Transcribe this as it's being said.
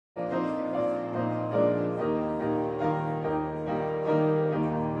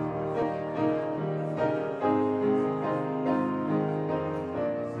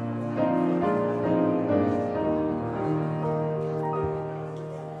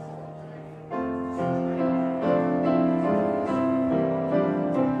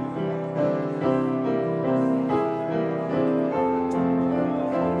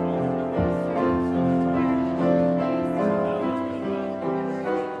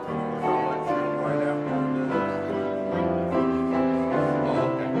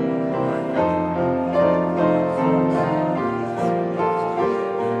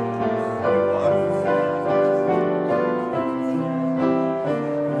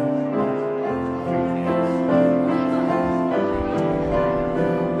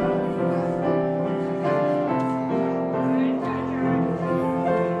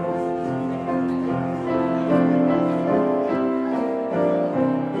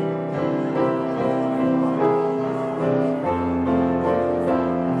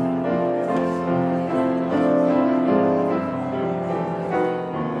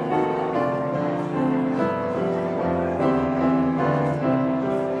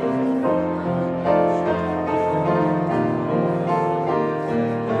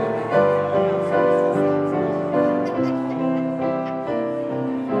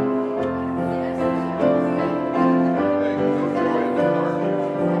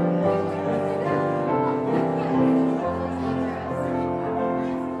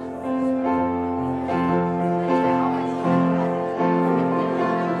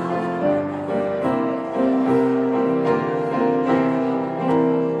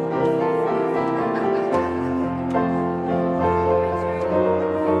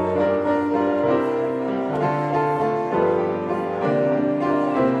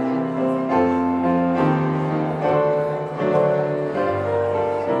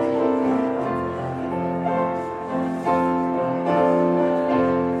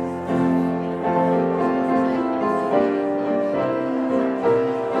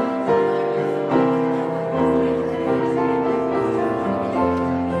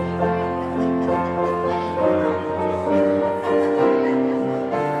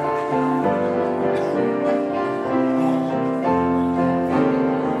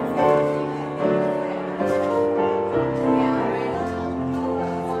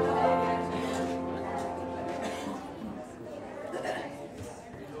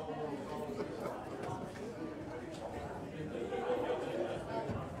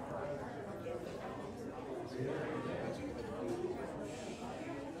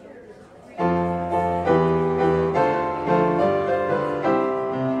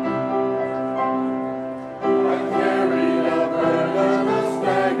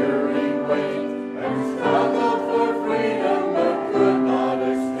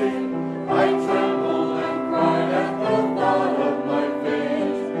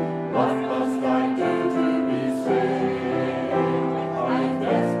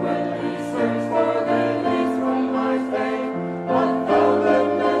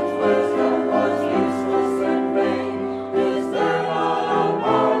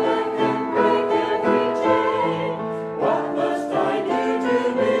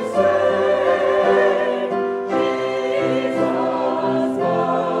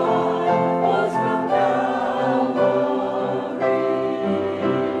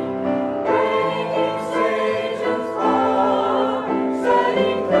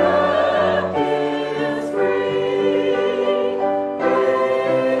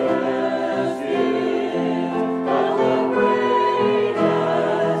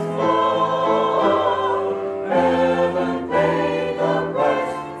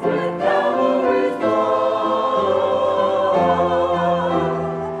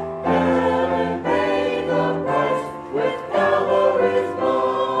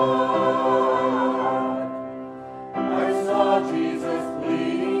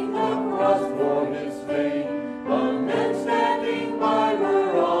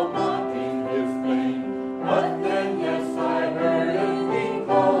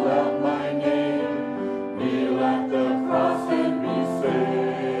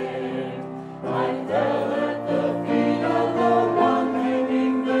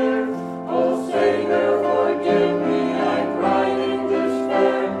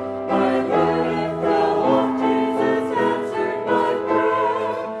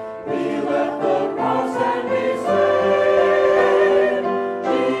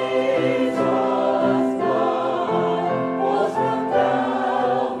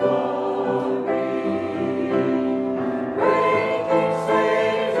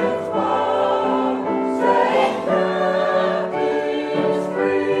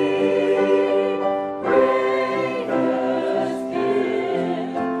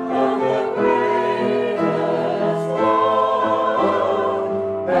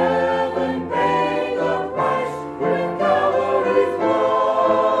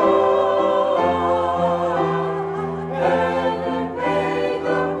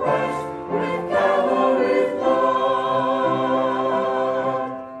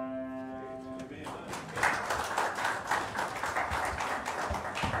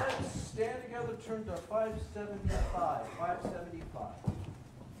together turn to 575. 575.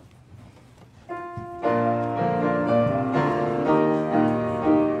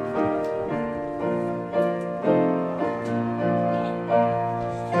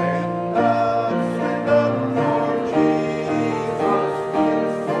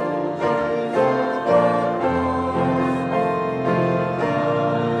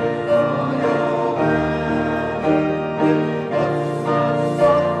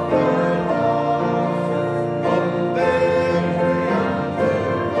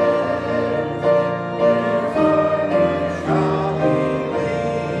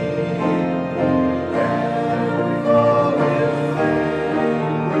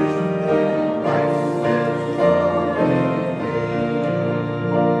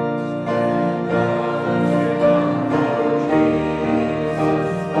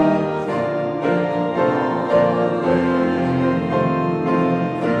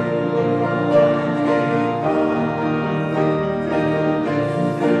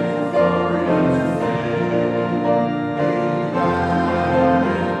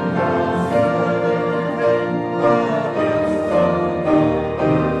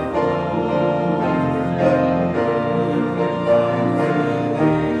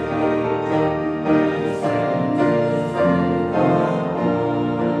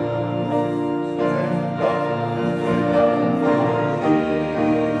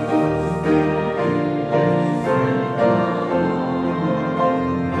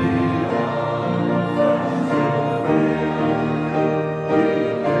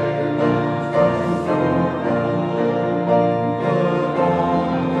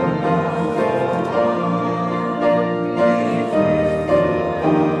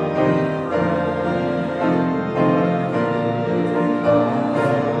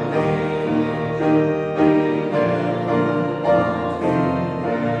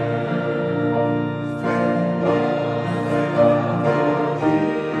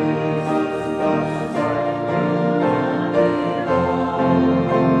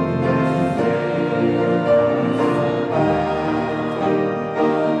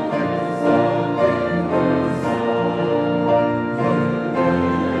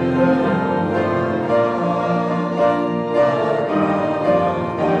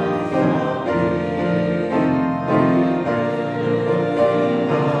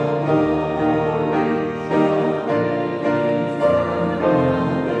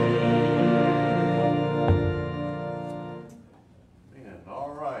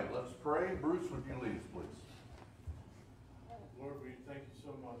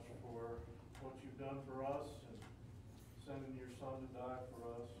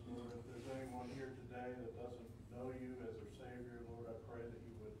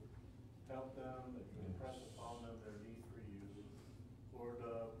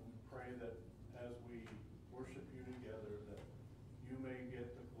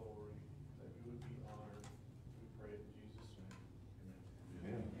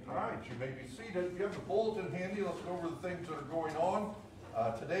 You may be seated. If you have the bulletin handy, let's go over the things that are going on.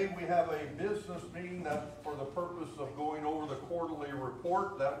 Today we have a business meeting for the purpose of going over the quarterly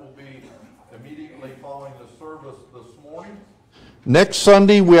report. That will be immediately following the service this morning. Next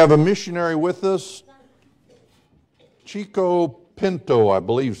Sunday we have a missionary with us, Chico Pinto, I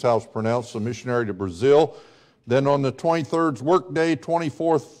believe is how it's pronounced, a missionary to Brazil. Then on the 23rd is work day,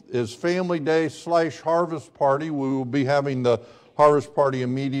 24th is family day / harvest party. We will be having the harvest party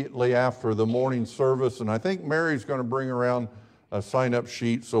immediately after the morning service, and I think Mary's going to bring around a sign-up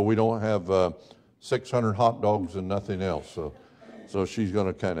sheet so we don't have 600 hot dogs and nothing else. So she's going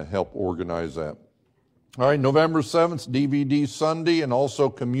to kind of help organize that. All right, November 7th, DVD Sunday, and also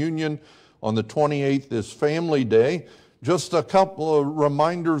communion on the 28th is Family Day. Just a couple of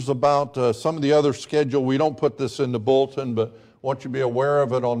reminders about some of the other schedule. We don't put this in the bulletin, but want you to be aware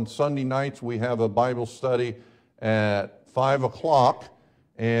of it. On Sunday nights, we have a Bible study at 5 o'clock,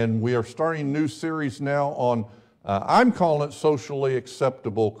 and we are starting a new series now on, I'm calling it socially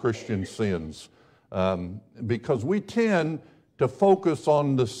acceptable Christian sins, because we tend to focus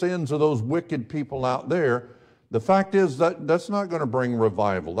on the sins of those wicked people out there. The fact is that that's not going to bring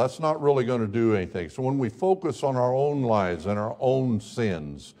revival. That's not really going to do anything. So when we focus on our own lives and our own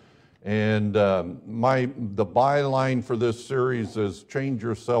sins, and the byline for this series is change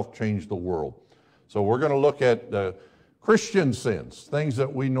yourself, change the world. So we're going to look at Christian sins, things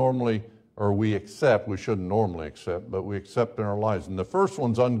that we normally, or we accept, we shouldn't normally accept, but we accept in our lives. And the first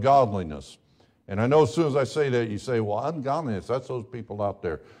one's ungodliness. And I know as soon as I say that, you say, well, ungodliness, that's those people out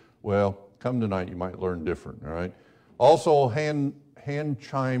there. Well, come tonight, you might learn different, all right? Also, hand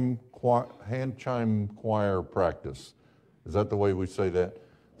chime choir practice. Is that the way we say that?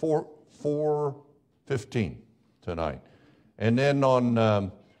 4:15 tonight. And then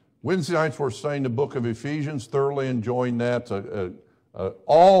on Wednesday nights, we're studying the book of Ephesians, thoroughly enjoying that.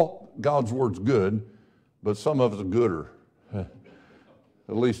 All God's Word's good, but some of it's gooder, at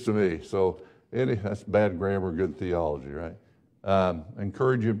least to me. So that's bad grammar, good theology, right?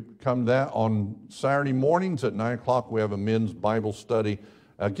 Encourage you to come to that. On Saturday mornings at 9 o'clock, we have a men's Bible study.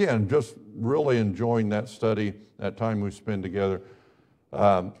 Again, just really enjoying that study, that time we spend together.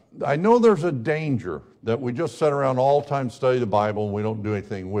 I know there's a danger that we just sit around all the time, study the Bible, and we don't do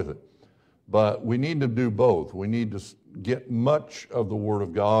anything with it. But we need to do both. We need to get much of the Word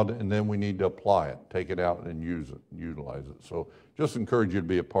of God, and then we need to apply it, take it out and use it, utilize it. So just encourage you to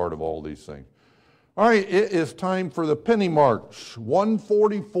be a part of all these things. All right, it is time for the penny marks.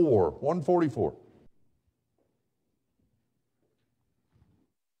 144. 144.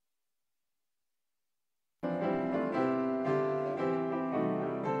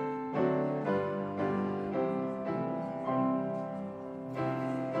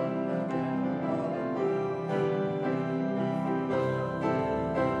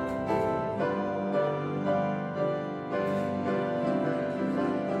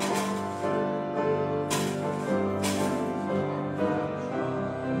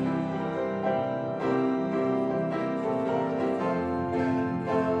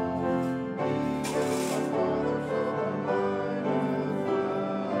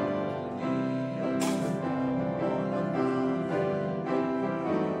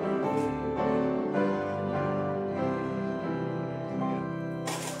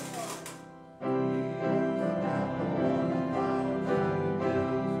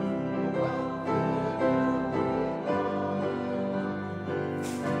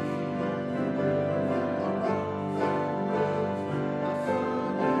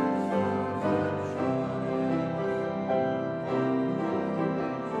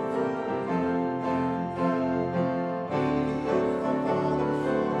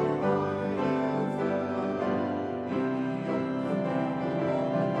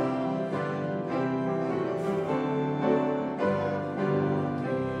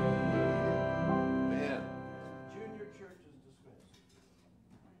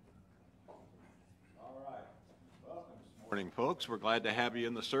 Morning, folks. We're glad to have you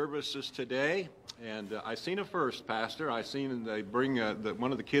in the services today. And I seen it first, Pastor. I seen they bring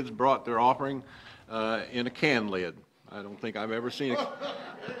one of the kids brought their offering in a can lid. I don't think I've ever seen it.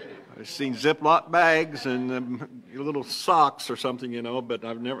 I've seen Ziploc bags and little socks or something, you know, but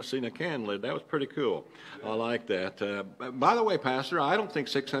I've never seen a can lid. That was pretty cool. I like that. By the way, Pastor, I don't think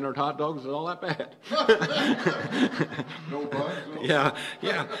 600 hot dogs is all that bad. No bugs?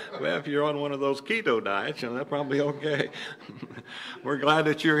 Yeah. Well, if you're on one of those keto diets, you know, that's probably okay. We're glad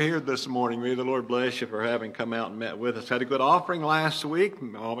that you're here this morning. May the Lord bless you for having come out and met with us. Had a good offering last week.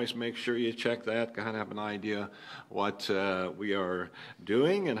 Always make sure you check that, kind of have an idea what we are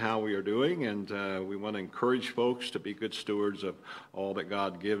doing and how we are doing, and we want to encourage folks to be good stewards of all that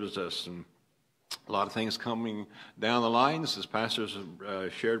God gives us. And a lot of things coming down the lines as pastors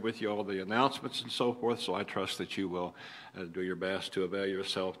have shared with you all the announcements and so forth, so I trust that you will do your best to avail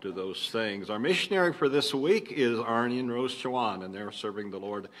yourself to those things. Our missionary for this week is Arnie and Rose Chawan, and they're serving the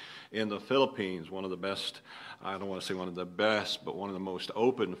Lord in the Philippines, one of the best, I don't want to say one of the best, but one of the most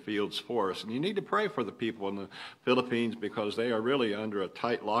open fields for us. And you need to pray for the people in the Philippines because they are really under a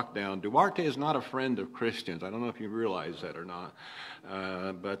tight lockdown. Duarte is not a friend of Christians. I don't know if you realize that or not,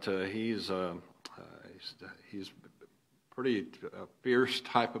 but he's pretty fierce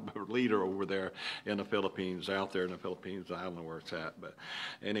type of leader over there in the Philippines, out there in the Philippines. I don't know where it's at, but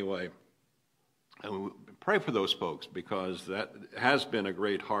anyway, pray for those folks because that has been a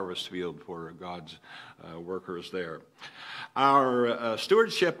great harvest field for God's workers there. Our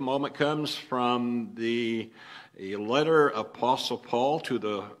stewardship moment comes from the letter of Apostle Paul to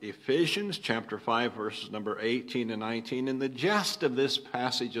the Ephesians, chapter 5, verses number 18 and 19. And the gist of this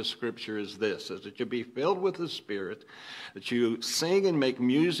passage of Scripture is this, is that you be filled with the Spirit, that you sing and make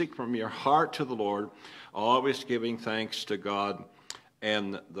music from your heart to the Lord, always giving thanks to God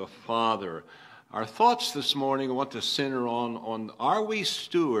and the Father. Our thoughts this morning I want to center on are we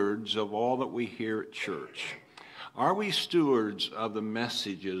stewards of all that we hear at church? Are we stewards of the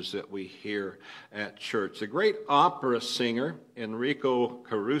messages that we hear at church? The great opera singer, Enrico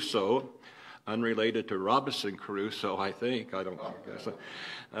Caruso, unrelated to Robinson Crusoe, I think, I don't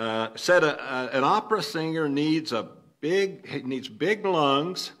know, said an opera singer needs big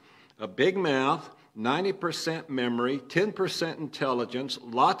lungs, a big mouth, 90% memory, 10% intelligence,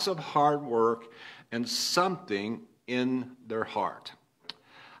 lots of hard work, and something in their heart.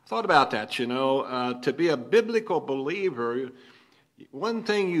 I thought about that, you know. To be a biblical believer, One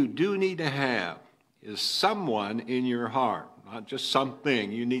thing you do need to have is someone in your heart, not just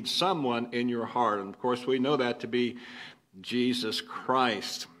something. You need someone in your heart. And of course, we know that to be Jesus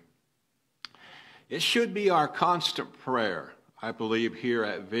Christ. It should be our constant prayer, I believe, here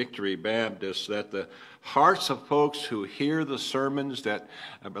at Victory Baptist, that the hearts of folks who hear the sermons that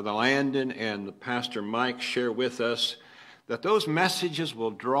Brother Landon and Pastor Mike share with us, that those messages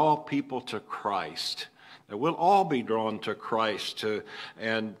will draw people to Christ. That we'll all be drawn to Christ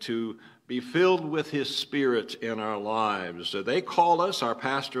and to be filled with His Spirit in our lives. They call us, our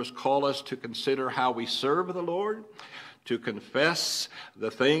pastors call us, to consider how we serve the Lord, to confess the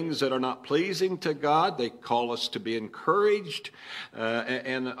things that are not pleasing to God. They call us to be encouraged,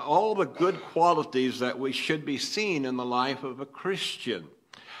 and all the good qualities that we should be seeing in the life of a Christian.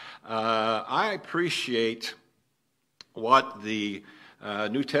 I appreciate what the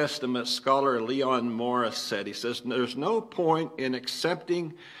New Testament scholar Leon Morris said. He says, there's no point in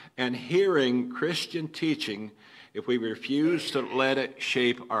accepting and hearing Christian teaching if we refuse to let it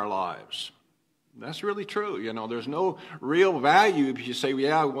shape our lives. That's really true. You know, there's no real value if you say,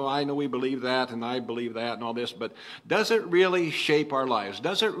 yeah, well, I know we believe that and I believe that and all this, but does it really shape our lives?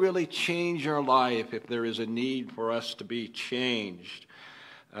 Does it really change our life if there is a need for us to be changed?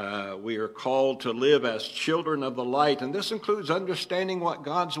 We are called to live as children of the light, and this includes understanding what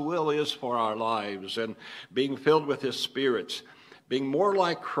God's will is for our lives and being filled with His Spirit, being more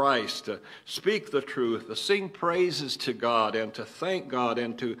like Christ, to speak the truth, to sing praises to God, and to thank God,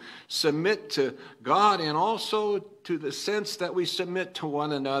 and to submit to God, and also to the sense that we submit to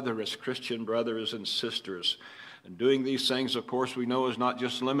one another as Christian brothers and sisters. And doing these things, of course, we know is not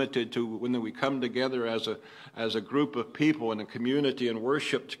just limited to when we come together as a group of people in a community and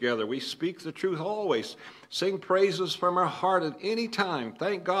worship together. We speak the truth always, sing praises from our heart at any time.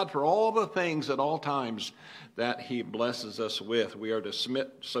 Thank God for all the things at all times that He blesses us with. We are to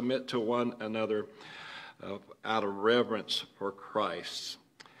submit to one another out of reverence for Christ.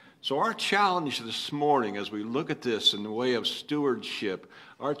 So our challenge this morning, as we look at this in the way of stewardship,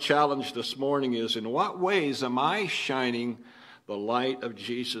 our challenge this morning is, in what ways am I shining the light of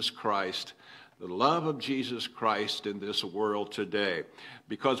Jesus Christ, the love of Jesus Christ in this world today?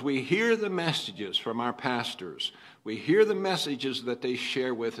 Because we hear the messages from our pastors. We hear the messages that they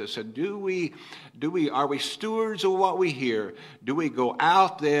share with us. And are we stewards of what we hear? Do we go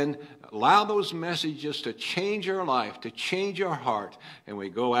out then, allow those messages to change our life, to change our heart, and we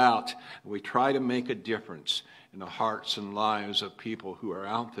go out and we try to make a difference in the hearts and lives of people who are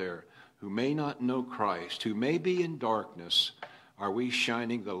out there who may not know Christ, who may be in darkness? Are we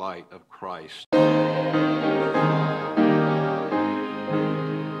shining the light of Christ?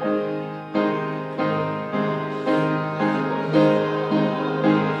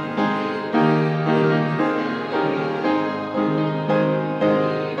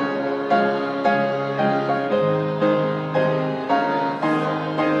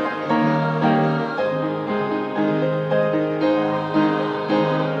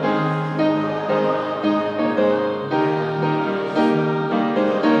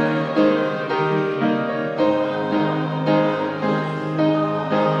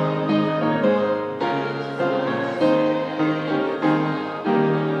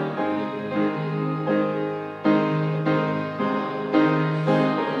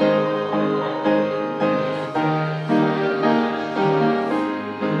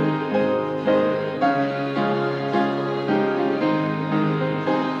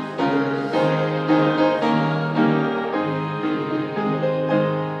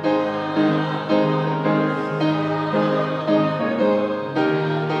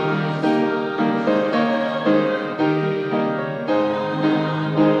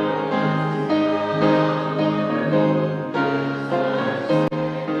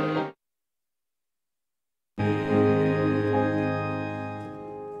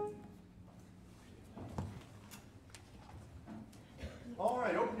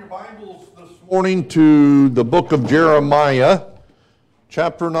 Morning to the book of Jeremiah,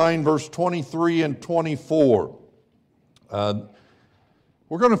 chapter 9, verse 23 and 24. We're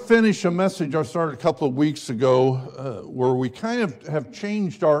going to finish a message I started a couple of weeks ago where we kind of have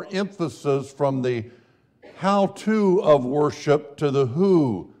changed our emphasis from the how-to of worship to the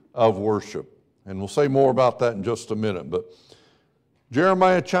who of worship. And we'll say more about that in just a minute. But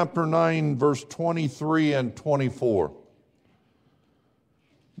Jeremiah chapter 9, verse 23 and 24.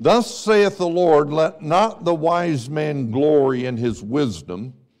 Thus saith the Lord, let not the wise man glory in his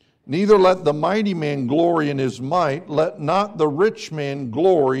wisdom, neither let the mighty man glory in his might, let not the rich man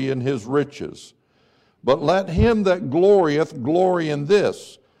glory in his riches. But let him that glorieth glory in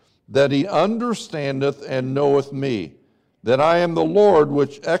this, that he understandeth and knoweth me, that I am the Lord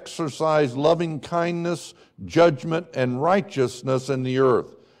which exercise loving kindness, judgment, and righteousness in the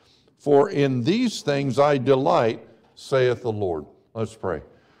earth. For in these things I delight, saith the Lord. Let's pray.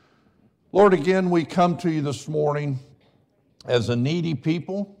 Lord, again, we come to you this morning as a needy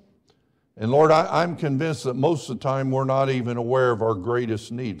people. And Lord, I'm convinced that most of the time we're not even aware of our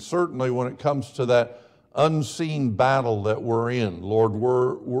greatest need. Certainly when it comes to that unseen battle that we're in, Lord,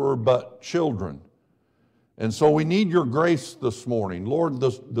 we're but children. And so we need your grace this morning. Lord,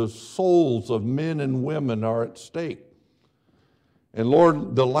 the souls of men and women are at stake. And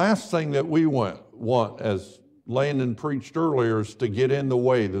Lord, the last thing that we want, as Landon preached earlier, is to get in the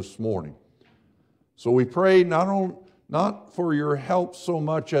way this morning. So we pray not for your help so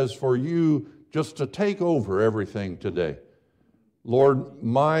much as for you just to take over everything today. Lord,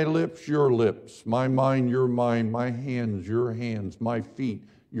 my lips, your lips, my mind, your mind, my hands, your hands, my feet,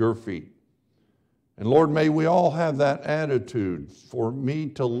 your feet. And Lord, may we all have that attitude. For me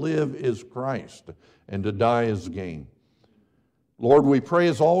to live is Christ, and to die is gain. Lord, we pray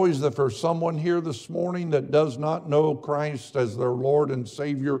as always that for someone here this morning that does not know Christ as their Lord and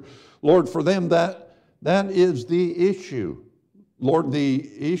Savior, Lord, for them that is the issue. Lord,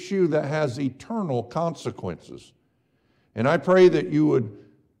 the issue that has eternal consequences. And I pray that you would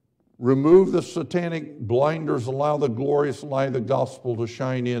remove the satanic blinders, allow the glorious light of the gospel to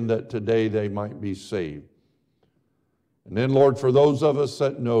shine in, that today they might be saved. And then, Lord, for those of us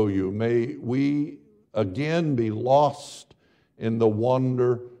that know you, may we again be lost in the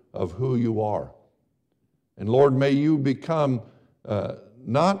wonder of who you are. And Lord, may you become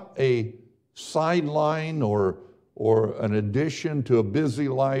not a sideline or an addition to a busy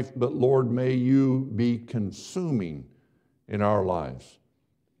life, but Lord, may you be consuming in our lives.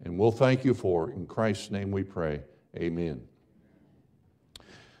 And we'll thank you for it. In Christ's name we pray. Amen.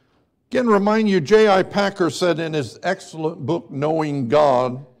 Again, remind you, J.I. Packer said in his excellent book, Knowing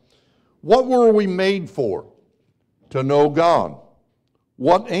God, what were we made for? To know God.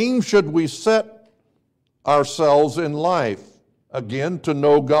 What aim should we set ourselves in life? Again, to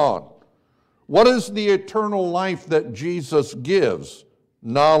know God. What is the eternal life that Jesus gives?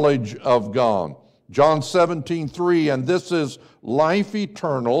 Knowledge of God. John 17:3, and this is life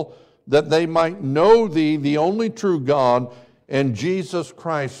eternal, that they might know thee, the only true God, and Jesus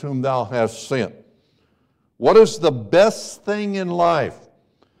Christ, whom thou hast sent. What is the best thing in life?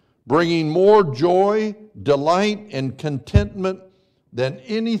 Bringing more joy, delight, and contentment than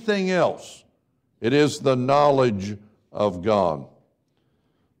anything else. It is the knowledge of God.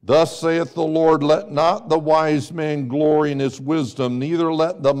 Thus saith the Lord, let not the wise man glory in his wisdom, neither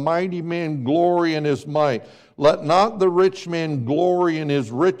let the mighty man glory in his might. Let not the rich man glory in his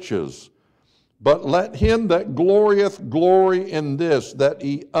riches, but let him that glorieth glory in this, that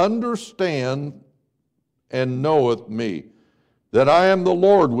he understand and knoweth me, that I am the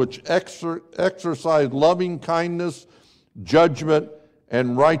Lord which exercise loving kindness, judgment,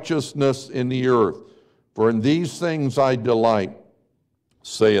 and righteousness in the earth. For in these things I delight,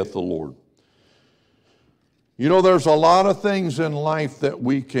 saith the Lord. You know, there's a lot of things in life that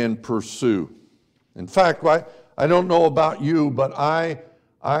we can pursue. In fact, I don't know about you, but I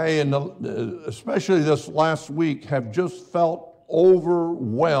especially this last week, have just felt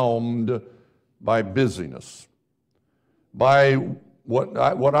overwhelmed by busyness. By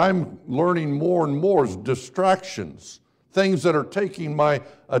what I'm learning more and more is distractions, things that are taking my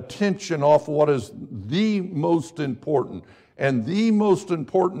attention off what is the most important. And the most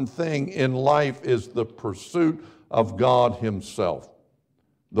important thing in life is the pursuit of God Himself,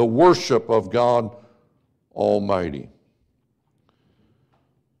 the worship of God Almighty.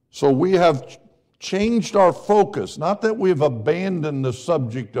 So we have changed our focus, not that we've abandoned the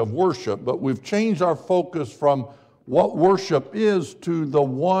subject of worship, but we've changed our focus from what worship is to the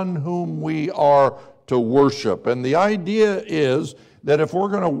one whom we are to worship. And the idea is that if we're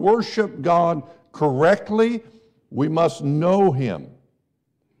going to worship God correctly, we must know Him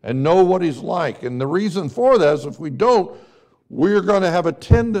and know what He's like. And the reason for that is if we don't, we're going to have a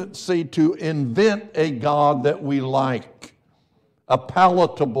tendency to invent a God that we like, a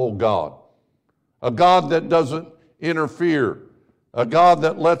palatable God, a God that doesn't interfere, a God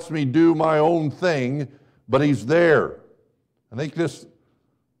that lets me do my own thing, but He's there. I think this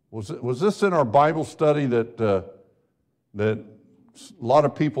was this in our Bible study that a lot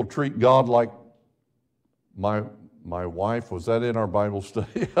of people treat God like my wife. Was that in our Bible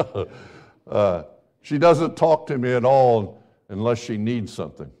study? She doesn't talk to me at all unless she needs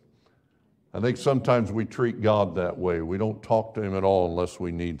something. I think sometimes we treat God that way. We don't talk to Him at all unless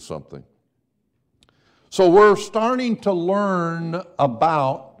we need something. So we're starting to learn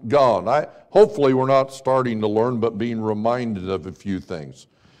about God. Hopefully we're not starting to learn, but being reminded of a few things.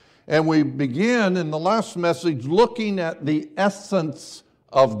 And we begin in the last message looking at the essence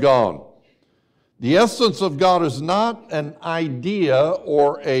of God. The essence of God is not an idea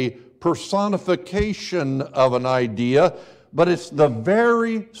or a personification of an idea, but it's the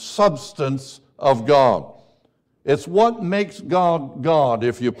very substance of God. It's what makes God God,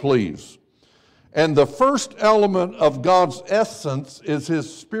 if you please. And the first element of God's essence is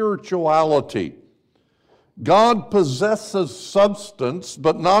His spirituality. God possesses substance,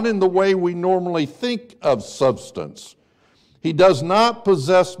 but not in the way we normally think of substance. He does not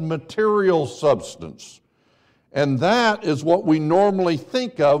possess material substance. And that is what we normally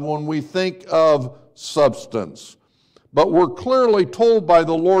think of when we think of substance. But we're clearly told by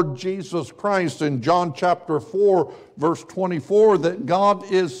the Lord Jesus Christ in John chapter 4, verse 24, that God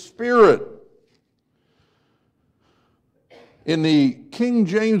is spirit. In the King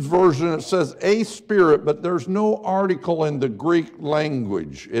James Version, it says a spirit, but there's no article in the Greek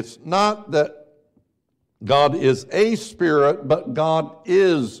language. It's not that God is a spirit, but God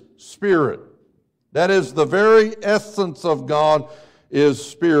is spirit. That is, the very essence of God is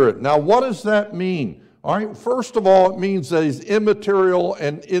spirit. Now, what does that mean? All right, first of all, it means that He's immaterial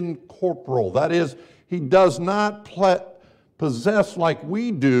and incorporeal. That is, He does not possess, like we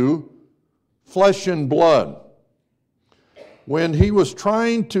do, flesh and blood. When He was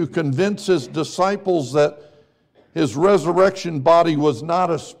trying to convince His disciples that His resurrection body was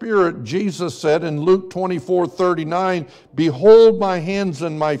not a spirit, Jesus said in Luke 24:39, "Behold my hands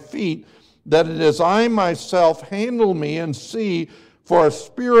and my feet, that it is I myself, handle me and see, for a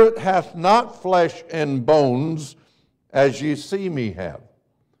spirit hath not flesh and bones, as ye see me have."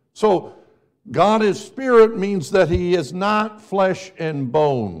 So, God is spirit means that He is not flesh and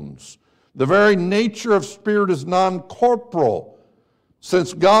bones. The very nature of spirit is non-corporal.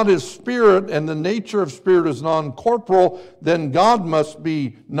 Since God is spirit and the nature of spirit is non-corporal, then God must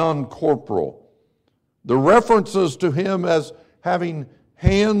be non-corporal. The references to Him as having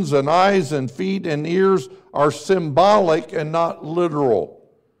hands and eyes and feet and ears are symbolic and not literal.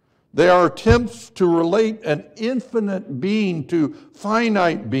 They are attempts to relate an infinite being to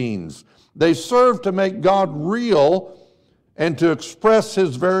finite beings. They serve to make God real and to express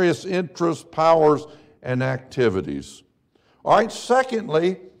His various interests, powers, and activities. All right,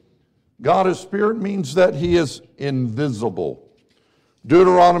 secondly, God is spirit means that He is invisible.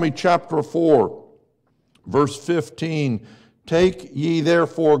 Deuteronomy chapter 4, verse 15, "Take ye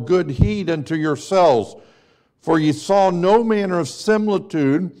therefore good heed unto yourselves, for ye saw no manner of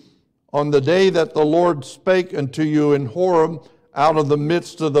similitude on the day that the Lord spake unto you in Horeb out of the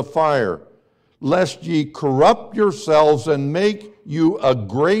midst of the fire, lest ye corrupt yourselves and make you a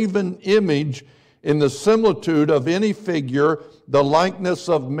graven image in the similitude of any figure, the likeness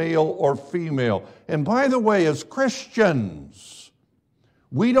of male or female." And by the way, as Christians,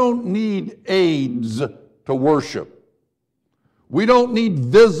 we don't need aids to worship. We don't need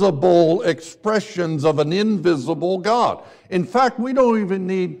visible expressions of an invisible God. In fact, we don't even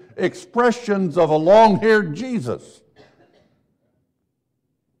need expressions of a long-haired Jesus.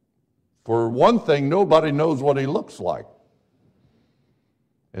 For one thing, nobody knows what He looks like.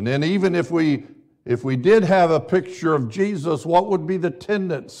 And then even if we did have a picture of Jesus, what would be the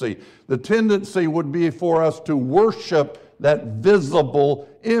tendency? The tendency would be for us to worship that visible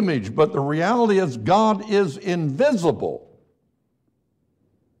image. But the reality is God is invisible.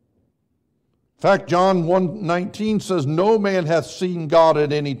 In fact, John 1:19 says, "No man hath seen God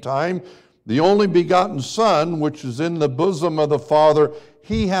at any time. The only begotten Son, which is in the bosom of the Father,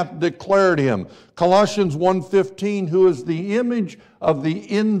 He hath declared Him." Colossians 1:15, "Who is the image of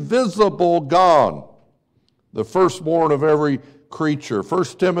the invisible God, the firstborn of every creature."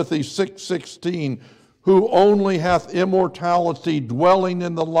 1 Timothy 6:16, "Who only hath immortality, dwelling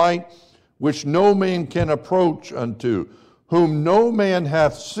in the light, which no man can approach unto, whom no man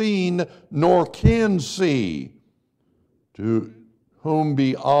hath seen nor can see, to whom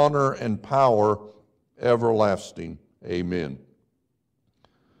be honor and power everlasting. Amen."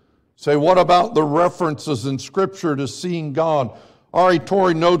 Say, what about the references in Scripture to seeing God? R.A.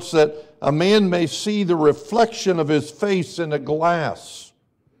 Torrey notes that a man may see the reflection of his face in a glass.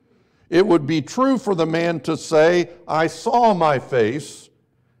 It would be true for the man to say, "I saw my face,"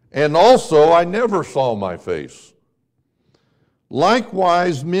 and also, "I never saw my face."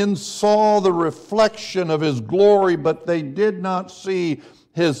 Likewise, men saw the reflection of His glory, but they did not see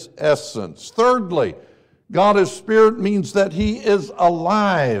His essence. Thirdly, God is spirit means that He is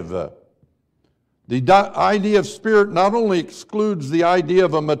alive. The idea of spirit not only excludes the idea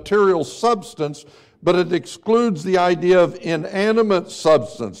of a material substance, but it excludes the idea of inanimate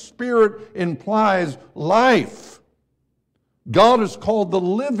substance. Spirit implies life. God is called the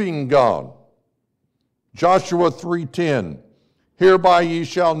living God. Joshua 3:10, hereby ye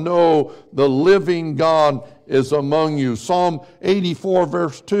shall know the living God is among you. Psalm 84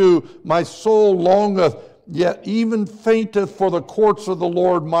 verse 2, my soul longeth, yet even fainteth for the courts of the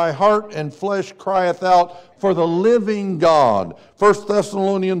Lord. My heart and flesh crieth out for the living God. 1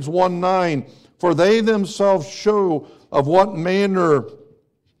 Thessalonians 1:9, for they themselves show of what manner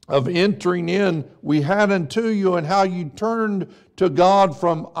of entering in we had unto you, and how you turned to God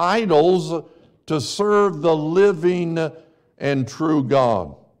from idols to serve the living and true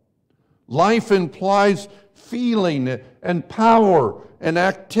God. Life implies feeling and power and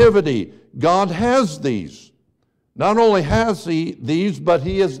activity. God has these. Not only has He these, but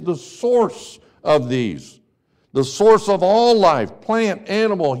He is the source of these. The source of all life, plant,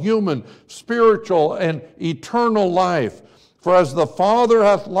 animal, human, spiritual, and eternal life. For as the Father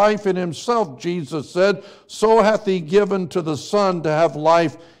hath life in Himself, Jesus said, so hath He given to the Son to have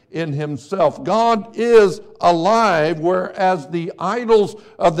life in Himself. God is alive, whereas the idols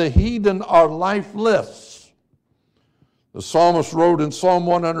of the heathen are lifeless. The psalmist wrote in Psalm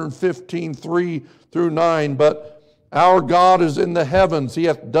 115, 3 through 9, but our God is in the heavens. He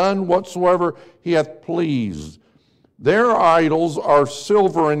hath done whatsoever He hath pleased. Their idols are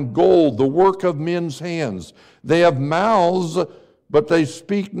silver and gold, the work of men's hands. They have mouths, but they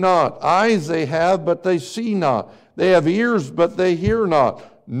speak not. Eyes they have, but they see not. They have ears, but they hear not.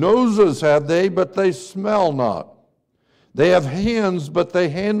 Noses have they, but they smell not. They have hands, but they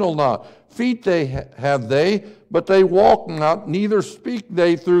handle not. Feet have they, but they walk not, neither speak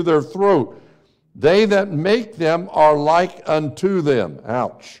they through their throat. They that make them are like unto them.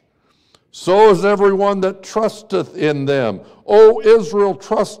 Ouch. So is everyone that trusteth in them. O Israel,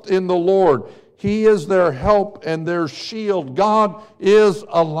 trust in the Lord. He is their help and their shield. God is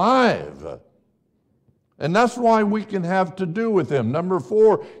alive. And that's why we can have to do with Him. Number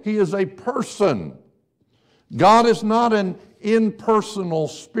 4, He is a person. God is not an impersonal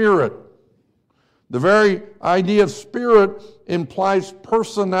spirit. The very idea of spirit implies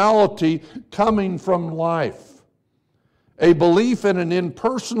personality coming from life. A belief in an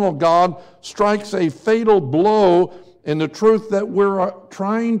impersonal God strikes a fatal blow in the truth that we're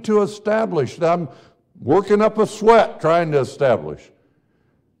trying to establish, that I'm working up a sweat trying to establish.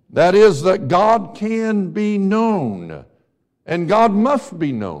 That is, that God can be known, and God must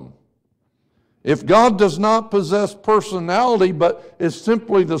be known. If God does not possess personality, but is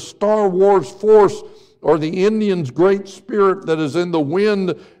simply the Star Wars force or the Indian's great spirit that is in the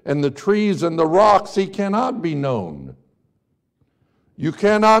wind and the trees and the rocks, He cannot be known. You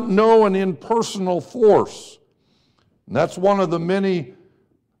cannot know an impersonal force. And that's one of the many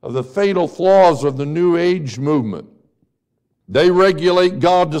of the fatal flaws of the New Age movement. They regulate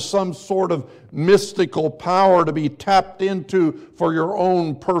God to some sort of mystical power to be tapped into for your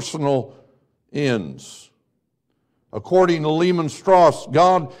own personal ends. According to Lehman Strauss,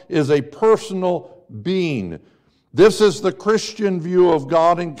 God is a personal being. This is the Christian view of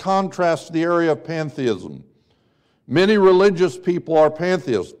God in contrast to the area of pantheism. Many religious people are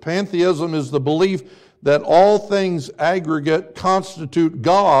pantheists. Pantheism is the belief that all things aggregate constitute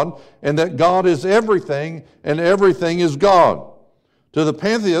God, and that God is everything and everything is God. To the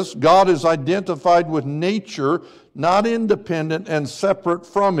pantheist, God is identified with nature, not independent and separate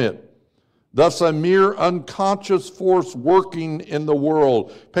from it. Thus, a mere unconscious force working in the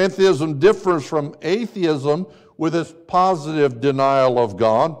world. Pantheism differs from atheism with its positive denial of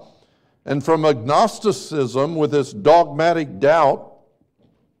God, and from agnosticism with its dogmatic doubt,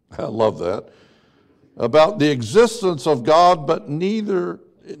 I love that, about the existence of God, but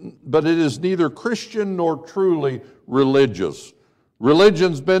it is neither Christian nor truly religious.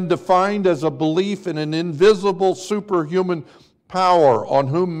 Religion's been defined as a belief in an invisible superhuman power on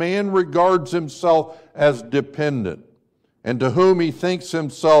whom man regards himself as dependent, and to whom he thinks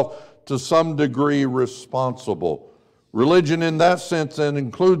himself to some degree responsible. Religion in that sense then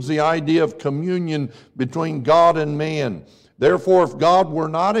includes the idea of communion between God and man. Therefore, if God were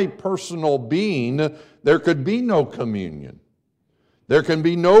not a personal being, there could be no communion. There can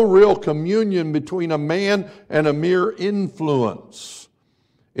be no real communion between a man and a mere influence.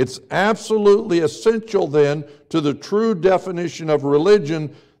 It's absolutely essential then to the true definition of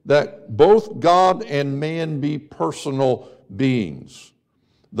religion that both God and man be personal beings.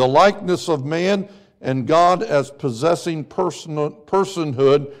 The likeness of man and God as possessing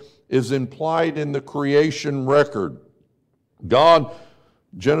personhood is implied in the creation record. God,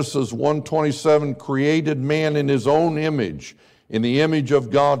 Genesis 1:27, created man in his own image. In the image of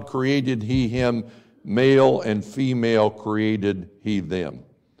God created he him, Male and female created he them.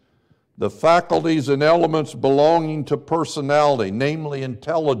 The faculties and elements belonging to personality, namely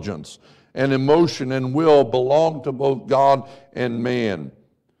intelligence and emotion and will, belong to both God and man.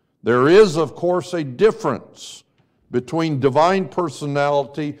 There is, of course, a difference between divine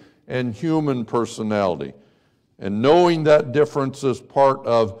personality and human personality. And knowing that difference is part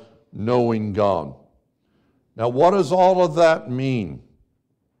of knowing God. Now, what does all of that mean?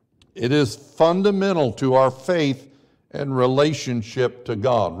 It is fundamental to our faith and relationship to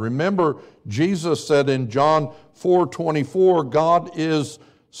God. Remember, Jesus said in John 4:24, God is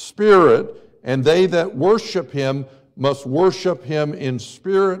spirit, and they that worship him must worship him in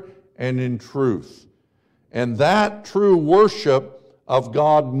spirit and in truth. And that true worship of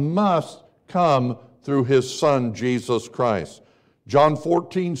God must come through his Son, Jesus Christ. John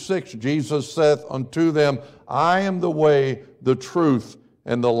 14:6, Jesus saith unto them, I am the way, the truth,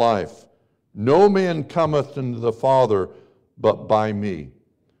 and the life. No man cometh unto the Father but by me.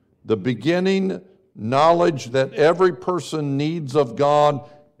 The beginning knowledge that every person needs of God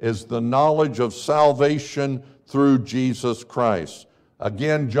is the knowledge of salvation through Jesus Christ.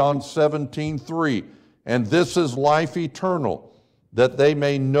 Again, John 17:3, and this is life eternal, that they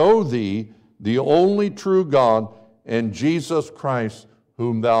may know thee, the only true God, and Jesus Christ,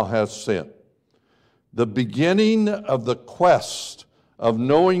 whom thou hast sent. The beginning of the quest of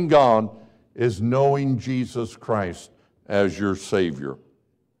knowing God is knowing Jesus Christ as your Savior.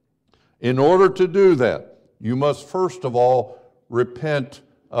 In order to do that, you must first of all repent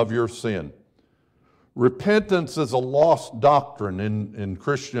of your sin. Repentance is a lost doctrine in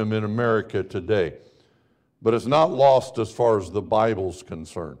Christendom in America today, but it's not lost as far as the Bible's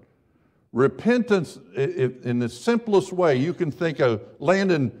concerned. Repentance, in the simplest way, you can think of,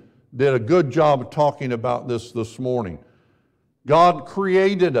 Landon did a good job of talking about this morning. God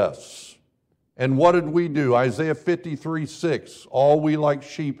created us. And what did we do? Isaiah 53:6, all we like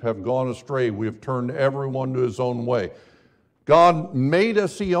sheep have gone astray. We have turned everyone to his own way. God made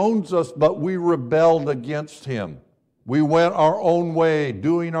us, he owns us, but we rebelled against him. We went our own way,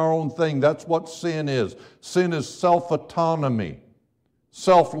 doing our own thing. That's what sin is. Sin is self-autonomy,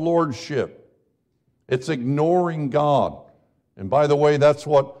 self-lordship. It's ignoring God. And by the way, that's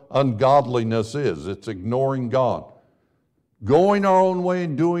what ungodliness is. It's ignoring God. Going our own way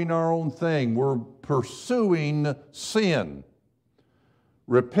and doing our own thing. We're pursuing sin.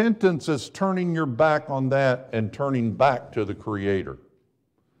 Repentance is turning your back on that and turning back to the Creator.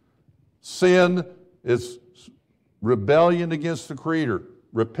 Sin is rebellion against the Creator.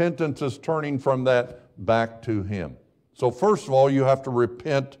 Repentance is turning from that back to Him. So first of all, you have to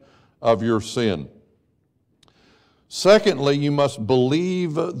repent of your sin. Secondly, you must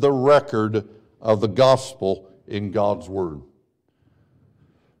believe the record of the gospel in God's Word.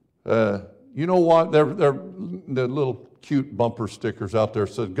 You know what? They're the little cute bumper stickers out there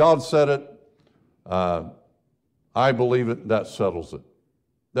says, God said it, I believe it, that settles it.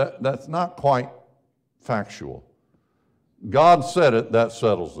 That's not quite factual. God said it, that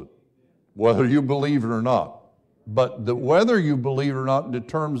settles it, whether you believe it or not. But whether you believe it or not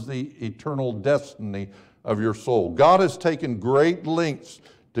determines the eternal destiny of your soul. God has taken great lengths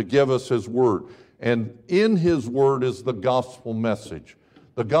to give us His Word. And in His Word is the gospel message.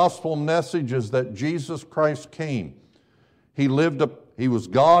 The gospel message is that Jesus Christ came. He was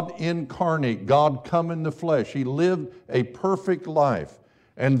God incarnate, God come in the flesh. He lived a perfect life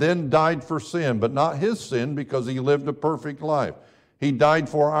and then died for sin, but not His sin because He lived a perfect life. He died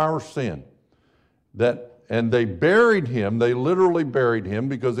for our sin. And they buried Him, they literally buried Him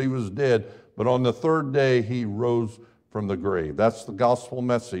because He was dead, but on the third day He rose from the grave. That's the gospel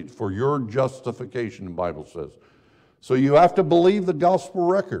message for your justification, the Bible says. So you have to believe the gospel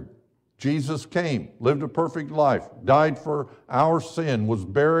record. Jesus came, lived a perfect life, died for our sin, was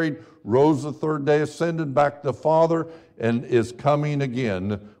buried, rose the third day, ascended back to the Father, and is coming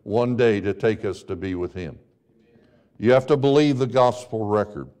again one day to take us to be with Him. You have to believe the gospel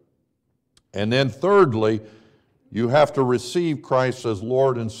record. And then thirdly, you have to receive Christ as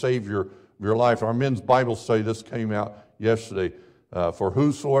Lord and Savior of your life. Our men's Bible study, this came out yesterday. For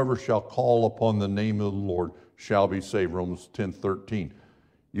whosoever shall call upon the name of the Lord shall be saved, Romans 10:13.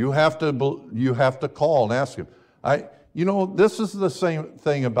 You have to call and ask Him. This is the same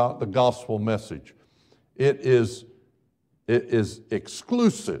thing about the gospel message. It is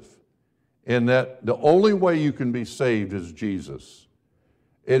exclusive in that the only way you can be saved is Jesus.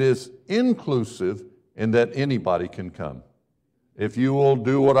 It is inclusive in that anybody can come. If you will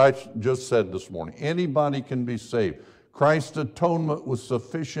do what I just said this morning, anybody can be saved. Christ's atonement was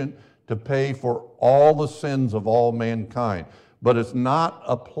sufficient to pay for all the sins of all mankind, but it's not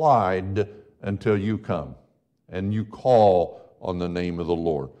applied until you come and you call on the name of the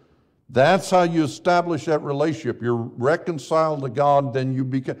Lord. That's how you establish that relationship. You're reconciled to God, then you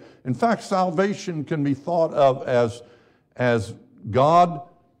become. In fact, salvation can be thought of as God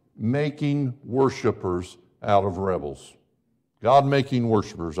making worshipers out of rebels. God making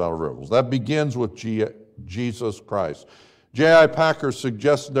worshipers out of rebels. That begins with Jesus Christ. J.I. Packer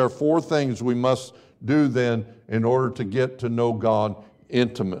suggested there are 4 things we must do then in order to get to know God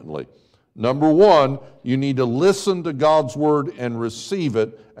intimately. Number 1, you need to listen to God's word and receive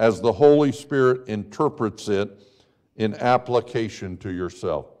it as the Holy Spirit interprets it in application to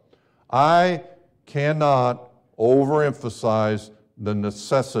yourself. I cannot overemphasize the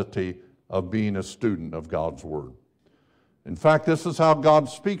necessity of being a student of God's word. In fact, this is how God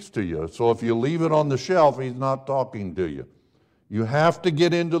speaks to you. So if you leave it on the shelf, He's not talking to you. You have to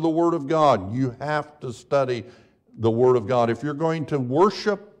get into the Word of God. You have to study the Word of God. If you're going to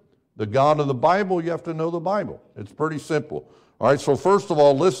worship the God of the Bible, you have to know the Bible. It's pretty simple. All right, so first of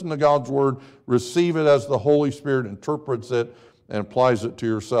all, listen to God's Word, receive it as the Holy Spirit interprets it and applies it to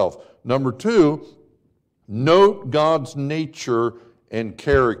yourself. Number 2, note God's nature and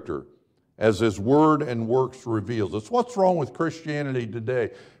character as His Word and works reveals. It's what's wrong with Christianity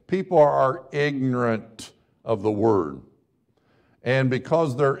today. People are ignorant of the Word. And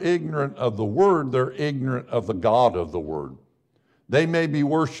because they're ignorant of the Word, they're ignorant of the God of the Word. They may be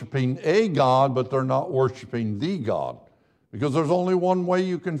worshiping a God, but they're not worshiping the God. Because there's only one way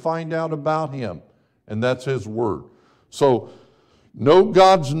you can find out about Him, and that's His Word. So, know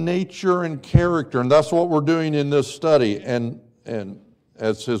God's nature and character, and that's what we're doing in this study, and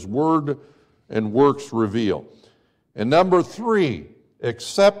as His Word and works reveal. And number 3,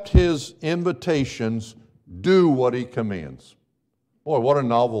 accept His invitations, do what He commands. Boy, what a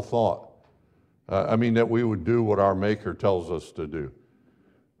novel thought. That we would do what our Maker tells us to do.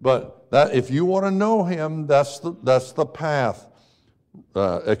 But that if you want to know Him, that's the path.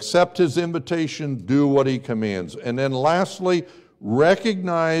 Accept His invitation, do what He commands. And then lastly,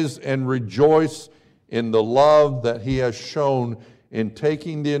 recognize and rejoice in the love that He has shown in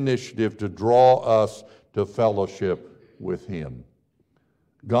taking the initiative to draw us to fellowship with Him.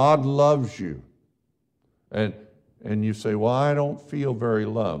 God loves you. And you say, well, I don't feel very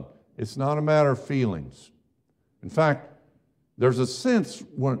loved. It's not a matter of feelings. In fact, there's a sense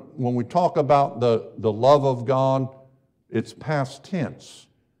when we talk about the love of God, it's past tense,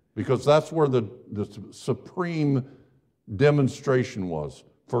 because that's where the supreme demonstration was.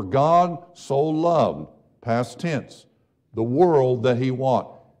 For God so loved, past tense, the world that He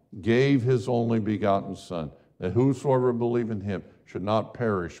gave His only begotten Son, that whosoever believe in Him should not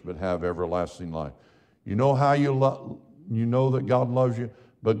perish but have everlasting life. You know how you know that God loves you?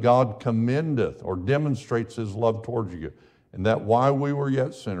 But God commendeth or demonstrates His love towards you, and that while we were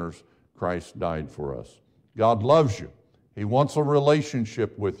yet sinners, Christ died for us. God loves you. He wants a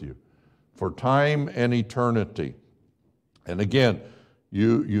relationship with you for time and eternity. And again,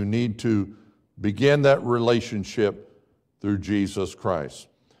 you need to begin that relationship through Jesus Christ.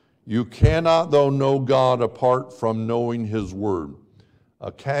 You cannot, though, know God apart from knowing His Word.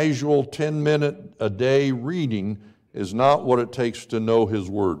 A casual 10-minute-a-day reading is not what it takes to know His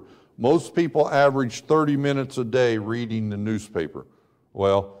Word. Most people average 30 minutes a day reading the newspaper.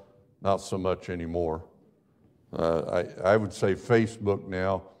 Well, not so much anymore. I would say Facebook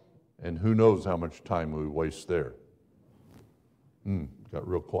now, and who knows how much time we waste there. Got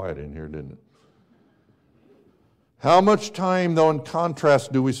real quiet in here, didn't it? How much time, though, in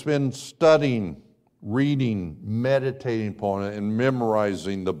contrast, do we spend studying, reading, meditating upon it, and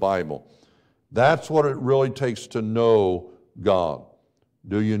memorizing the Bible? That's what it really takes to know God.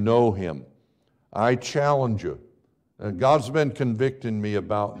 Do you know Him? I challenge you. And God's been convicting me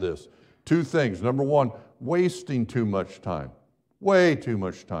about this. 2 things. Number 1, wasting too much time. Way too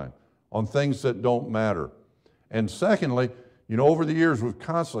much time on things that don't matter. And secondly, over the years we've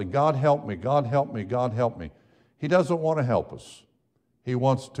constantly, God help me, God help me, God help me. He doesn't want to help us. He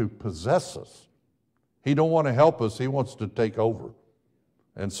wants to possess us. He don't want to help us. He wants to take over.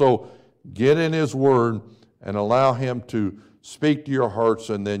 And so get in His Word and allow Him to speak to your hearts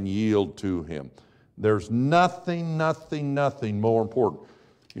and then yield to Him. There's nothing more important.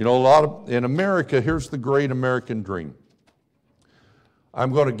 In America, here's the great American dream.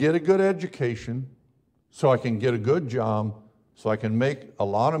 I'm going to get a good education so I can get a good job, so I can make a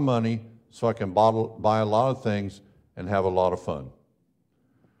lot of money, so I can buy a lot of things and have a lot of fun.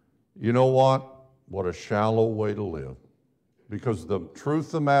 You know what? What a shallow way to live. Because the truth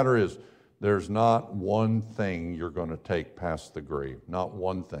of the matter is, there's not one thing you're going to take past the grave. Not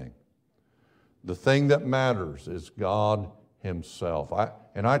one thing. The thing that matters is God himself.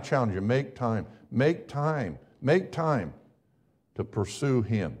 And I challenge you, make time to pursue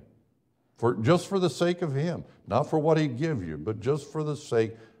him. Just for the sake of him. Not for what he'd give you, but just for the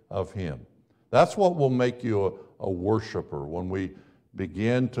sake of him. That's what will make you a worshiper, when we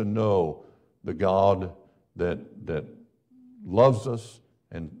begin to know the God that loves us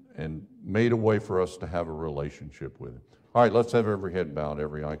and made a way for us to have a relationship with him. All right, let's have every head bowed,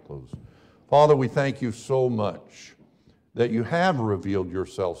 every eye closed. Father, we thank you so much that you have revealed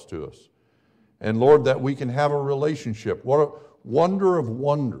yourselves to us. And Lord, that we can have a relationship. What a wonder of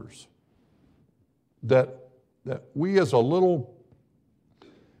wonders that we as a little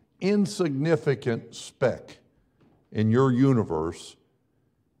insignificant speck in your universe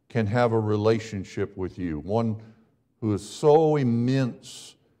can have a relationship with you, one who is so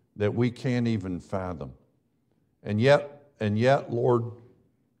immense that we can't even fathom. And yet, Lord,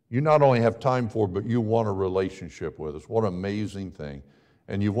 you not only have time for, but you want a relationship with us. What an amazing thing.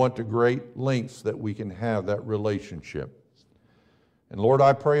 And you went to great lengths that we can have that relationship. And Lord,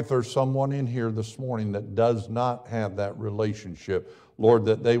 I pray if there's someone in here this morning that does not have that relationship, Lord,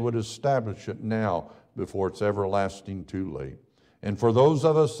 that they would establish it now before it's everlasting too late. And for those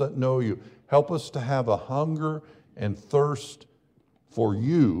of us that know you, help us to have a hunger and thirst for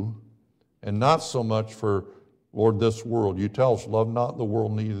you and not so much for, Lord, this world. You tell us, love not the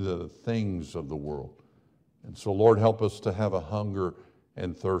world, neither the things of the world. And so, Lord, help us to have a hunger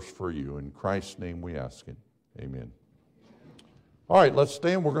and thirst for you. In Christ's name we ask it. Amen. All right, let's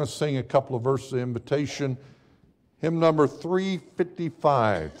stand. We're going to sing a couple of verses of invitation. Hymn number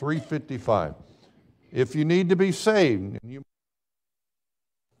 355. 355. If you need to be saved, then you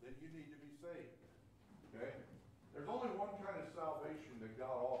need to be saved. Okay? There's only one kind of salvation that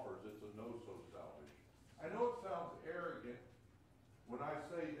God offers. It's a no-so salvation. I know it sounds arrogant when I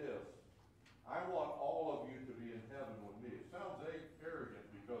say this. I want all of you to be in heaven with me. It sounds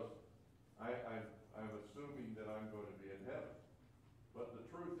arrogant because I'm assuming that I'm going to be in heaven. But the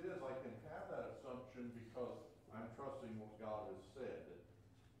truth is, I can have that assumption because I'm trusting what God has said, that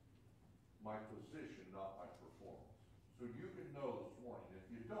my position, not my performance. So you can know this morning. If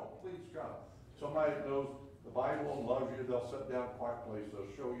you don't, please come. Somebody that knows the Bible and loves you, they'll sit down in a quiet place. They'll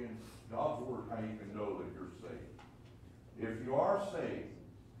show you in God's Word how you can know that you're saved. If you are saved,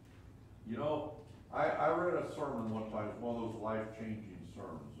 you know, I read a sermon one time. It's one of those life-changing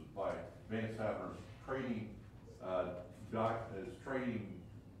sermons by Vance Havner's trading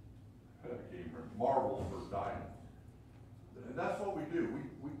marbles for diamonds. And that's what we do.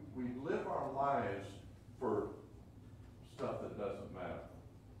 We live our lives for stuff that doesn't matter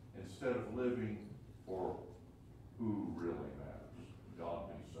instead of living for who really matters, God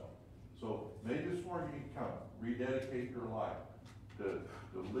himself. So maybe this morning you can come, rededicate your life to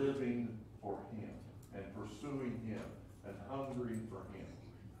living for him and pursuing him and hungering for him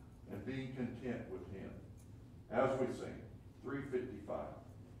and being content with him. As we sing,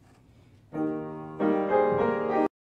 355.